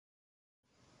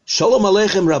Shalom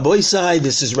Aleichem, Rabbi Sai.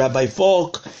 This is Rabbi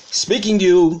Falk speaking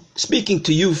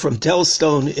to you from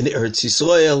Telstone in Eretz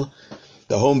Yisrael,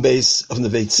 the home base of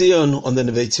Nevei Tzion on the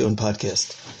Nevei Tzion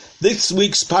podcast. This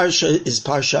week's parsha is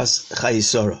Parshas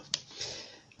Chayesara.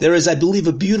 There is, I believe,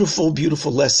 a beautiful,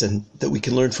 beautiful lesson that we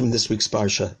can learn from this week's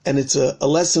parsha, and it's a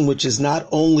lesson which is not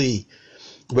only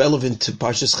relevant to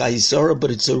Parshas Chayesara,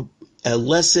 but it's a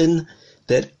lesson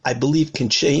that I believe can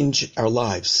change our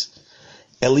lives.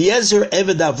 Eliezer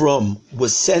Eved Avram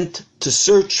was sent to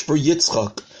search for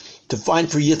Yitzchak, to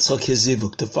find for Yitzchak his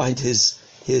zivuk, to find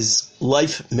his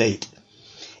life mate.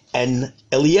 And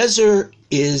Eliezer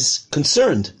is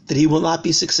concerned that he will not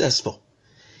be successful.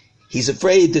 He's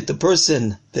afraid that the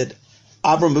person that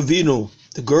Avram Avinu,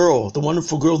 the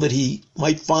wonderful girl that he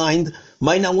might find,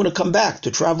 might not want to come back,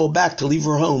 to travel back, to leave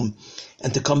her home,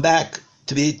 and to come back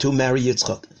to marry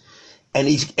Yitzchak. And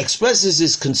he expresses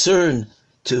his concern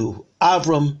to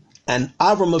Avram, and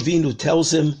Avram Avinu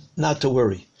tells him not to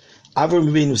worry. Avram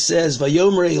Avinu says,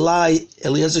 Vayomer Elai,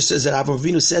 Eliezer says that Avram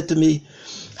Avinu said to me,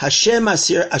 Hashem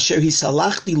asher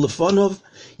hisalachti lefonov,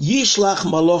 yishlach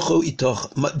malocho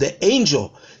itoch. The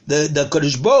angel, the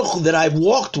Kadosh Baruch Hu that I've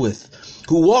walked with,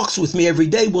 who walks with me every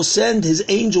day, will send his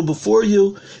angel before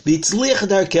you, v'itzlich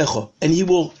darkecho, and he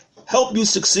will help you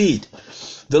succeed.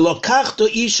 V'lokachto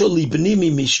isho libni mi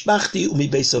mishpachti umi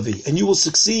beis avi, and you will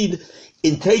succeed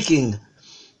in taking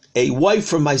a wife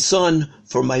from my son,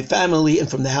 from my family, and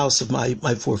from the house of my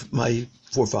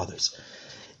forefathers.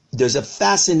 There's a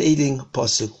fascinating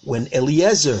pasuk when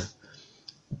Eliezer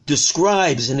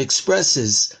describes and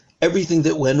expresses everything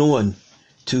that went on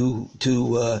to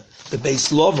the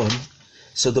Beis Lavan.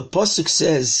 So the pasuk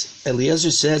says, Eliezer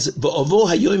says, "V'avo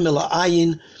hayoym el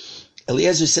ha'ayin."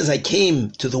 Eliezer says, I came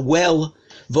to the well,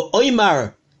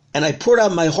 v'oymar, and I poured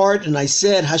out my heart, and I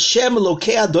said, Hashem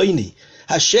Elokei Adoni,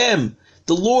 Hashem,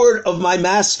 the Lord of my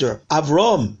master,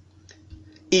 Avram,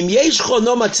 Im yeshcho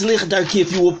no matzlich darki,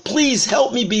 if you will please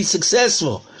help me be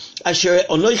successful, Asher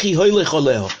onochi hoylech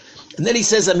oleo. And then he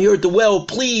says, I'm here at the well,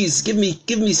 please give me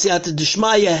siyata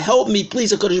d'shmaya, help me,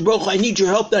 please, HaKadosh Baruch Hu, I need your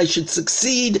help that I should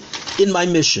succeed in my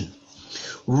mission.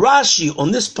 Rashi,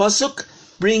 on this pasuk,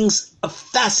 brings a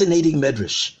fascinating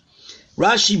medrash.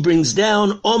 Rashi brings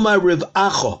down Omar Riv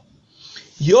Acho,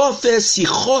 Yofe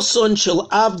sichoson shel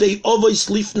avdei ovois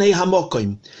lifnei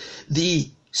hamokim. The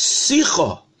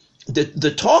sicha,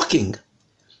 the talking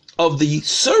of the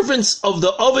servants of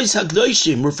the ovois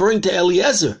hagdoshim, referring to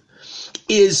Eliezer,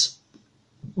 is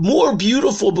more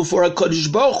beautiful before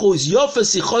HaKadosh Baruch Hu. Is Yofe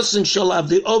sichoson shel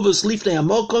avdei ovois lifnei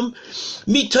hamokim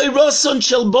mitoyroson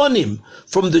shel bonim,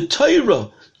 from the Torah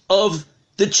of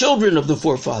the children of the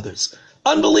forefathers.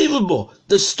 Unbelievable.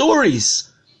 The stories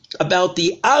about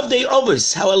the Avdei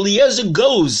Avos, how Eliezer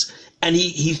goes and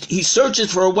he searches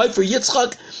for a wife for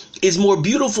Yitzchak, is more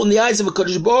beautiful in the eyes of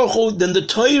HaKadosh Baruch Hu than the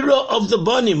Torah of the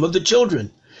Banim, of the children.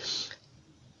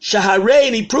 Shaharei,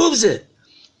 and he proves it.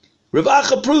 Rav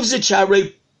Acha proves it.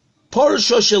 Shaharei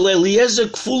Parsha shel Eliezer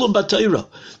Kfula B'Torah.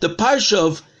 The Parsha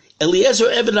of Eliezer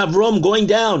Eved Avram going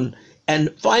down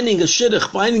and finding a shidduch,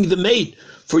 finding the mate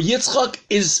for Yitzchak,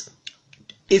 is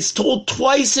told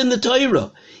twice in the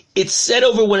Torah. It's said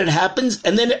over when it happens,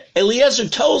 and then Eliezer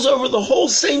tells over the whole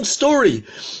same story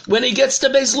when he gets to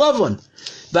Beis Lavan.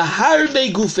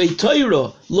 V'harbe gufei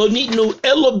Torah lo nitnu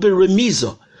elo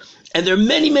beremiza. And there are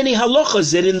many, many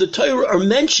halachas that in the Torah are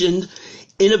mentioned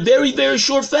in a very, very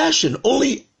short fashion,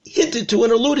 only hinted to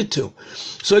and alluded to.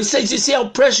 So he says, you see how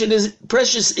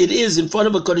precious it is in front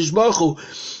of HaKadosh Baruch Hu,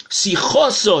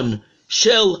 sichoson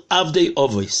shel avdei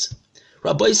avos.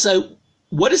 Rabbi say,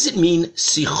 what does it mean,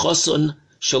 sichoson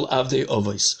shel avdei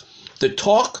avos? The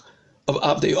talk of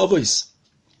avdei avos.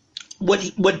 What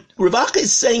Rav Acha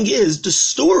is saying is the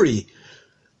story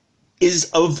is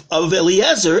of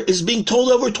Eliezer is being told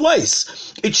over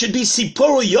twice. It should be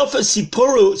sipuru yofa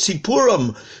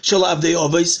sipurum shel avdei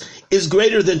avos is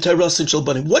greater than Teiros and shel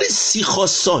banim. What is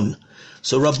sichoson?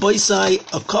 So Rabbi say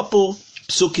a couple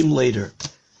psukim later,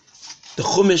 the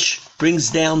Chumash brings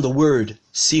down the word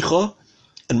sicha.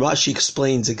 And Rashi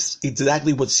explains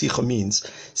exactly what sicha means.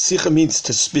 Sicha means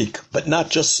to speak, but not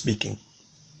just speaking.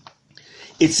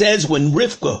 It says when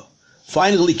Rivka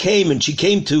finally came, and she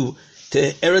came to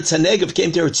Eretz HaNegev,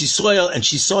 came to Eretz Yisrael, and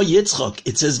she saw Yitzchak,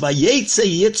 it says, Vayetze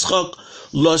Yitzchak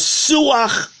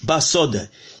losuach basode.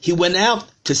 He went out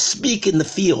to speak in the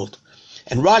field.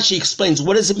 And Rashi explains,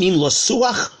 what does it mean,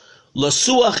 losuach?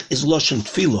 Losuach is loshen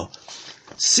tefillah.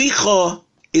 Sicha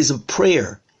is a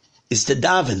prayer, is to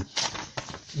daven.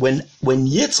 When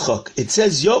Yitzchak, it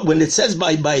says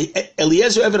by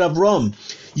Eliezer Eved Avram,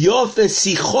 Yofe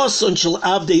sichoson shel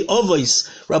avdei avos,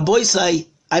 Rabbi say,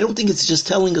 I don't think it's just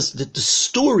telling us that the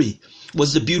story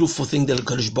was the beautiful thing that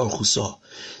HaKadosh Baruch Hu saw.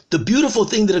 The beautiful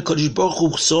thing that HaKadosh Baruch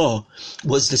Hu saw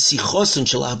was the sichosin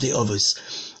shel avdei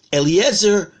avos.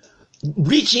 Eliezer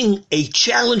reaching a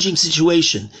challenging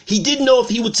situation. He didn't know if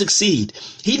he would succeed.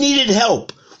 He needed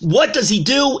help. What does he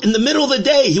do in the middle of the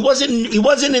day? He wasn't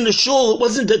in the shul. It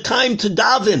wasn't the time to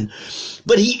daven.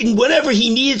 But whenever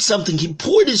he needed something, he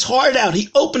poured his heart out. He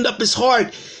opened up his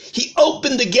heart. He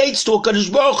opened the gates to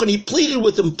HaKadosh Baruch Hu and he pleaded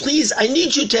with him, please, I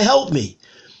need you to help me.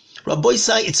 Rabbi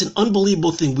Sai, it's an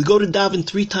unbelievable thing. We go to daven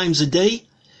 3 times a day,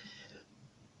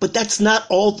 but that's not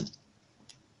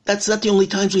the only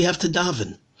times we have to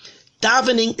daven.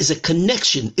 Davening is a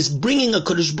connection. It's bringing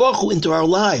HaKadosh Baruch Hu into our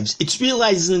lives. It's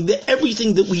realizing that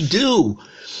everything that we do,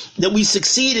 that we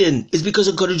succeed in, is because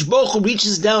HaKadosh Baruch Hu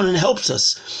reaches down and helps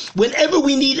us. Whenever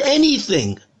we need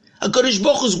anything, HaKadosh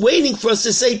Baruch Hu is waiting for us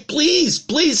to say, please,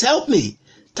 please help me.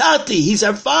 Tati, he's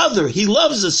our father. He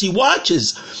loves us. He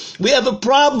watches. We have a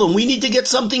problem. We need to get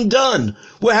something done.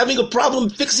 We're having a problem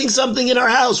fixing something in our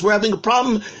house. We're having a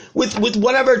problem with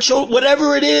whatever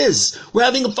it is. We're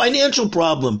having a financial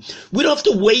problem. We don't have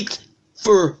to wait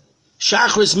for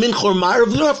Shachris, Mincha, or Marav.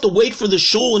 We don't have to wait for the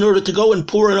shul in order to go and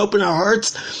pour and open our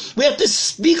hearts. We have to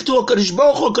speak to HaKadosh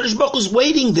Baruch Hu. HaKadosh Baruch Hu is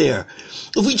waiting there.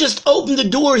 If we just open the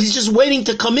door, he's just waiting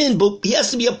to come in, but he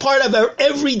has to be a part of our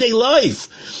everyday life.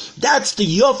 That's the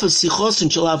Yofas Sichos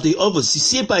and Shel Avdei Avos. You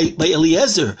see it by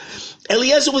Eliezer.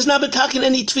 Eliezer was not talking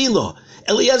any tefillah.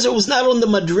 Eliezer was not on the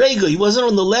madrega. He wasn't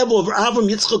on the level of Avram,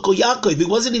 Yitzchak, or Yaakov. He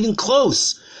wasn't even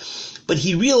close. But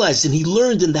he realized and he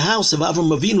learned in the house of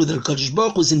Avram Avinu that HaKadosh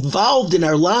Baruch Hu was involved in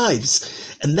our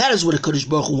lives. And that is what HaKadosh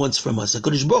Baruch Hu wants from us.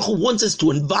 HaKadosh Baruch Hu wants us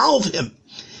to involve him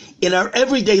in our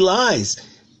everyday lives.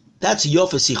 That's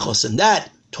Yofas Sichos, and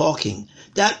that talking,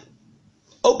 that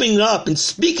opening up and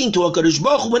speaking to HaKadosh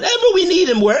Baruch Hu whenever we need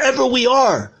him, wherever we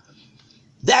are.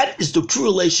 That is the true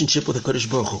relationship with HaKadosh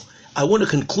Baruch Hu. I want to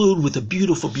conclude with a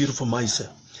beautiful, beautiful Maisa.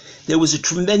 There was a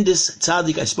tremendous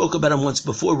tzaddik, I spoke about him once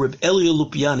before, Rabbi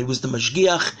Lupian. He was the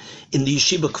mashgiach in the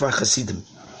yeshiva Kfar Hasidim.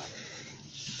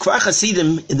 Kfar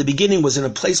Hasidim, in the beginning, was in a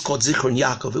place called Zichron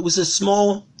Yaakov. It was a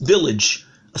small village,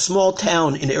 a small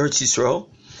town in Eretz Yisrael,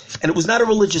 and it was not a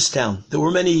religious town. There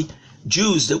were many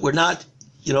Jews that were not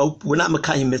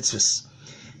Mekayim mitzvahs.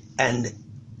 And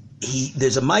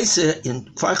there's a Maisa in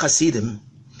Kfar Hasidim,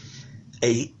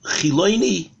 a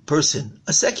Chiloni person,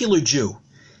 a secular Jew.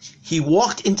 He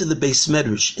walked into the Beis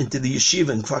Medrash, into the yeshiva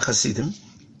in Kfar Hasidim,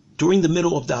 during the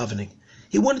middle of davening.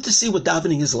 He wanted to see what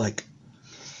davening is like.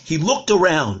 He looked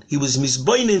around. He was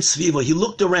mizboinin sviva. He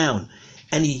looked around,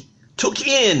 and he took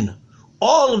in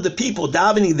all of the people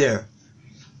davening there.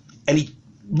 And he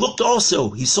looked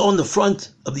also, he saw in the front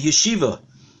of the yeshiva,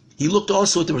 he looked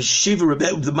also at the yeshiva,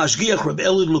 the mashgiach, Rabbi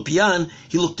Lupian.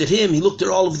 He looked at him, he looked at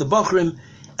all of the bachrim,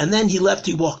 and then he left,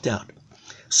 he walked out.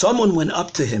 Someone went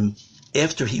up to him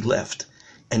after he left,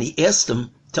 and he asked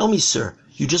him, tell me, sir,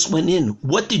 you just went in,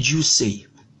 what did you see?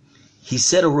 He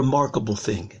said a remarkable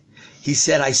thing. He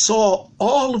said, I saw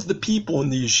all of the people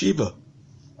in the yeshiva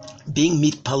being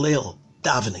mitpalel,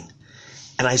 davening,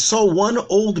 and I saw one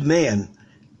old man,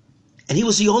 and he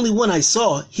was the only one I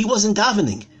saw. He wasn't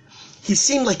davening. He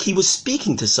seemed like he was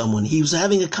speaking to someone. He was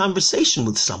having a conversation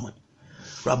with someone.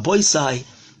 Rabbi Sai,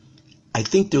 I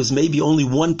think there was maybe only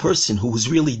one person who was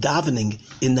really davening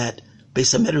in that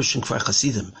Beis HaMedrash in Kfar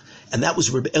Hasidim, and that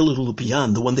was Rabbi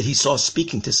Lupian, the one that he saw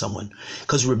speaking to someone.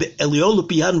 Because Rabbi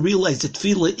Lupian realized that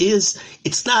tefillah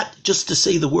it's not just to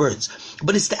say the words,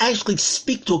 but it's to actually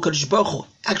speak to HaKadosh Baruch Hu,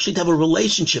 actually to have a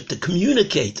relationship, to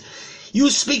communicate. You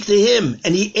speak to him,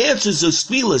 and he answers those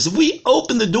tefillahs. If we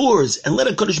open the doors and let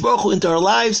HaKadosh Baruch Hu into our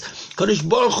lives, HaKadosh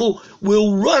Baruch Hu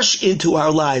will rush into our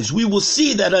lives. We will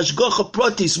see that Hashgacha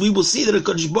Pratis, we will see that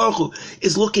HaKadosh Baruch Hu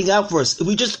is looking out for us. If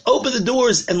we just open the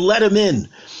doors and let him in.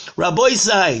 Rabbi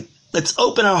Sai, let's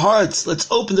open our hearts, let's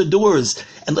open the doors,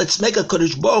 and let's make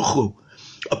HaKadosh Baruch Hu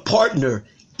a partner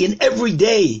in every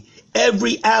day,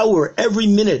 every hour, every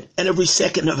minute, and every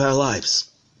second of our lives.